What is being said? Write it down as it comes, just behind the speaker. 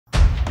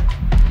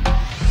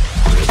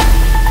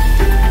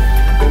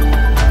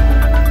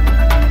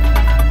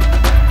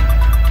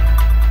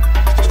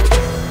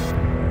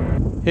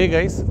Hey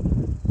guys,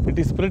 it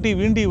is pretty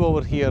windy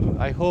over here.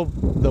 I hope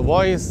the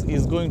voice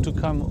is going to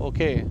come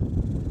okay.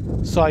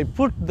 So I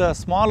put the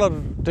smaller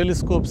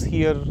telescopes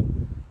here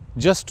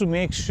just to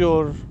make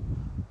sure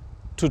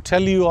to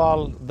tell you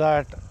all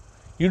that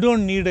you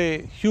don't need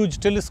a huge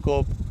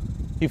telescope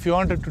if you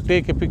wanted to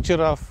take a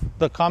picture of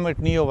the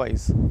Comet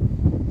Neowise.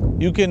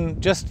 You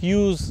can just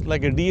use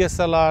like a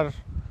DSLR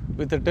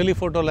with a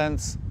telephoto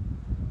lens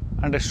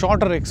and a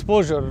shorter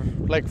exposure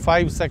like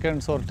 5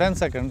 seconds or 10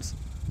 seconds,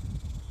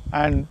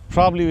 and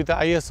probably with the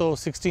ISO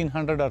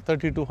 1600 or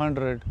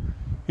 3200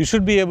 you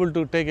should be able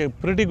to take a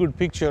pretty good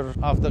picture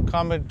of the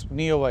Comet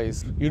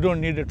Neowise. You don't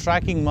need a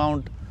tracking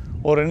mount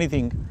or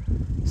anything.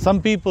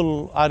 Some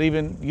people are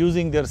even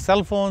using their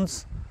cell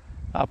phones,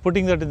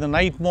 putting that in the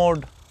night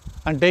mode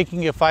and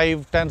taking a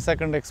 5-10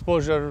 second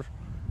exposure.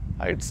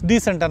 It's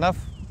decent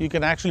enough. You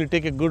can actually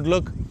take a good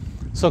look.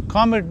 So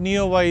Comet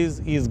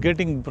Neowise is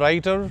getting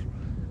brighter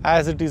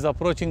as it is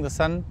approaching the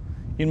sun.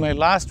 In my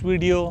last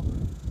video,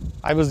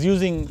 I was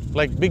using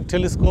like big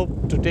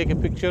telescope to take a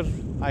picture.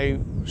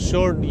 I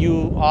showed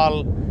you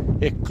all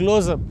a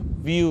close-up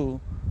view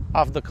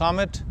of the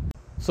comet.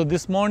 So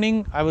this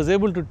morning I was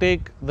able to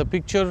take the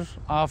picture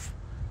of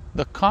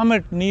the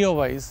Comet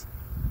Neowise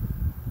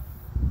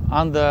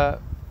on the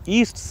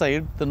east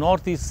side, the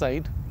northeast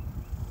side,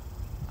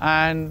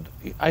 and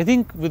I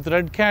think with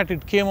Redcat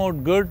it came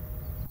out good.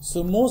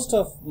 So most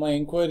of my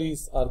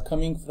inquiries are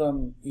coming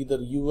from either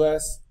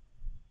US,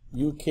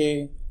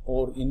 UK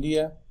or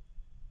India.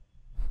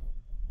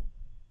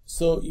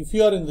 So if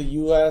you are in the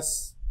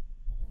US,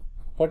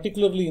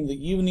 particularly in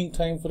the evening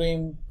time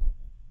frame,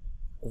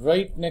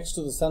 right next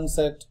to the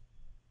sunset,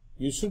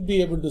 you should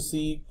be able to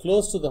see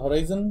close to the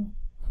horizon,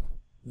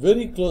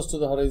 very close to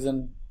the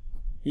horizon,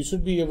 you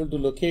should be able to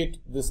locate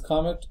this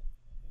comet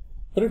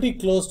pretty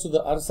close to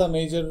the Ursa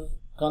Major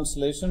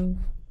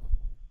constellation,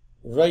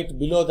 right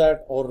below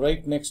that or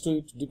right next to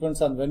it, depends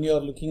on when you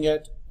are looking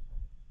at.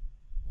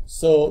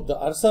 So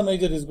the Ursa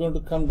Major is going to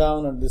come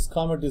down and this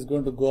comet is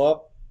going to go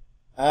up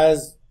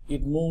as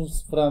it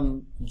moves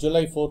from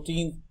July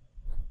 14th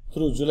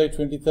through July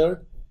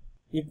 23rd.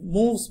 It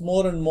moves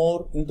more and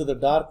more into the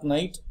dark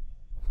night.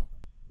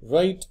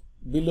 Right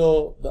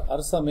below the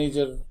Ursa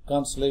Major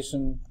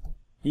constellation,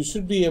 you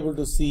should be able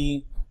to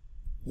see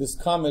this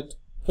comet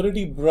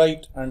pretty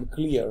bright and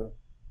clear.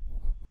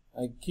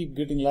 I keep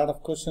getting a lot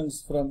of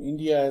questions from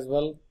India as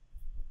well.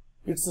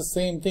 It's the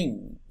same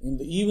thing. In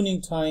the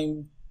evening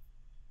time,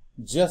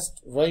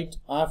 just right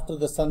after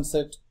the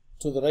sunset,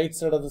 to the right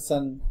side of the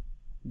sun,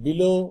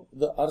 below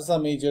the Ursa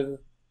Major,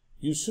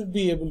 you should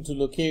be able to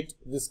locate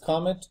this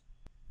comet.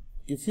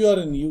 If you are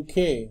in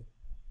UK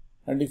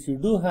and if you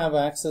do have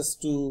access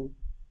to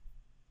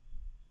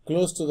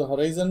close to the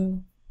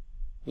horizon,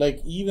 like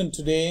even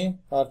today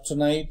or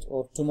tonight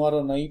or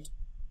tomorrow night,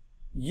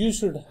 you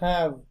should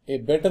have a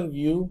better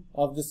view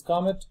of this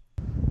comet.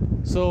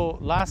 So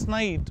last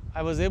night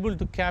I was able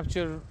to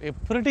capture a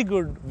pretty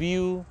good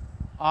view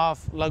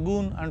of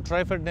Lagoon and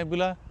Trifid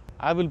Nebula.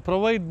 I will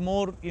provide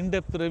more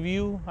in-depth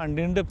review and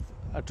in-depth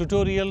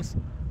tutorials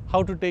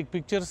how to take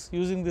pictures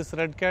using this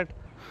Redcat.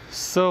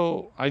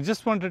 So I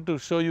just wanted to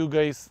show you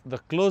guys the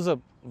close-up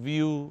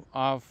view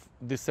of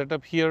this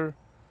setup here.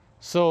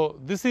 So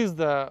this is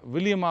the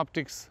William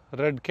Optics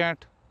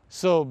Redcat.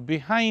 So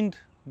behind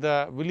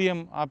the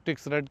William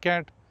Optics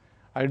Redcat,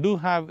 I do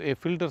have a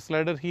filter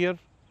slider here.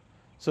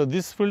 So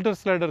this filter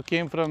slider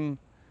came from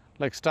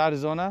like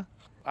Starizona.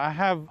 I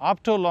have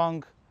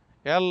Optolong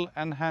L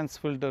enhance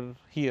filter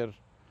here.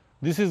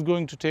 This is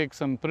going to take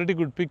some pretty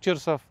good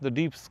pictures of the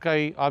deep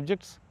sky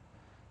objects.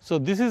 So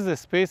this is a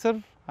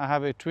spacer. I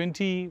have a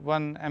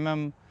 21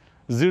 mm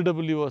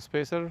ZWO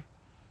spacer.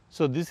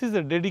 So this is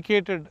a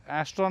dedicated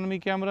astronomy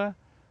camera,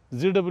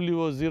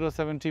 ZWO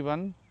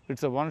 071.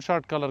 It's a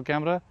one-shot color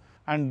camera.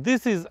 And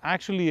this is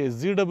actually a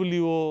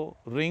ZWO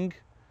ring.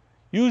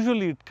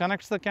 Usually it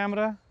connects the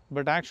camera,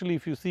 but actually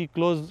if you see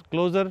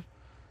closer,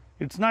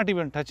 it's not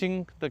even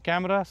touching the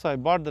camera. So I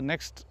bought the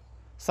next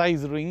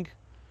size ring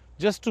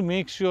just to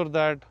make sure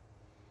that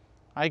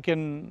I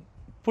can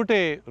put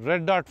a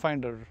red dot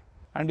finder.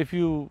 And if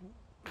you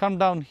come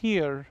down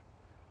here,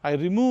 I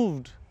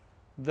removed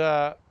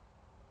the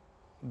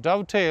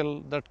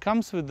dovetail that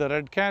comes with the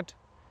Redcat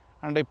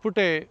and I put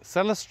a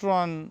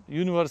Celestron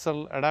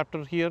universal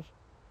adapter here.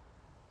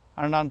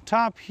 And on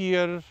top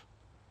here,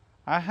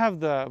 I have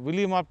the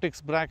William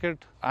Optics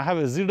bracket. I have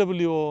a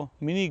ZWO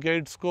mini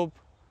guide scope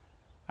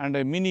and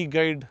a mini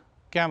guide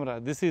camera.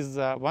 This is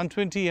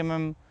 120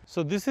 mm.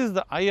 So this is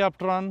the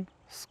iOptron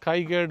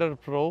Skyguider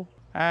Pro,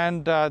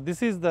 and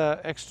this is the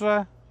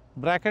extra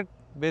bracket.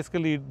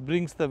 Basically, it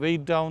brings the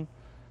weight down.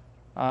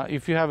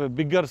 If you have a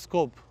bigger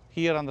scope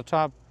here on the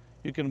top,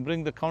 you can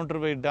bring the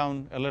counterweight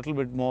down a little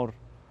bit more.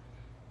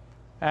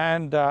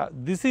 And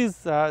this is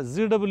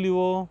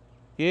ZWO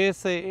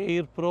ASI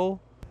Air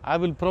Pro. I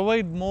will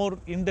provide more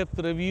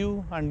in-depth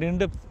review and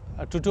in-depth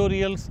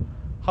tutorials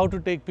how to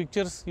take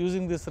pictures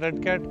using this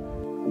Redcat.